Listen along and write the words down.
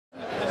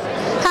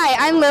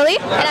I'm Lily.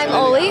 And I'm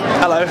Oli.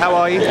 Hello, how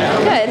are you?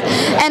 Good.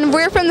 And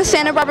we're from the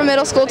Santa Barbara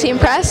Middle School Teen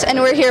Press, and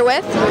we're here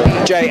with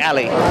Jay,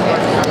 Ali.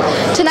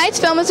 Tonight's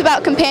film is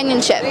about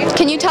companionship.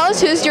 Can you tell us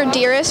who's your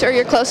dearest or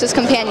your closest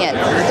companion?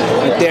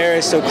 My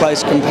dearest or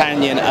close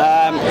companion?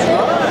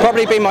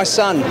 Probably be my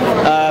son.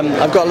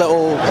 I've got a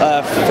little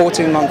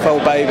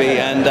 14-month-old baby,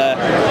 and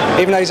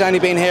even though he's only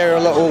been here a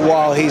little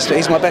while, he's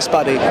my best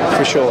buddy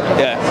for sure.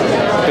 Yeah,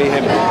 be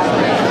him.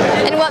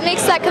 And what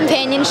makes that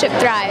companionship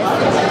thrive?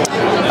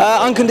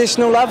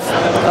 Unconditional love.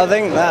 I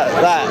think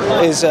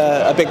that is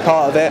a big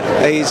part of it.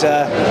 He's,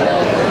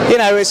 you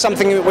know, it's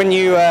something that when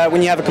you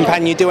have a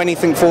companion, you do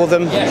anything for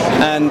them,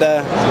 and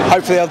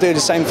hopefully they'll do the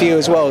same for you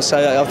as well.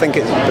 So I think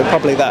it's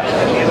probably that.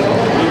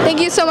 Thank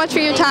you so much for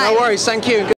your time. No worries. Thank you.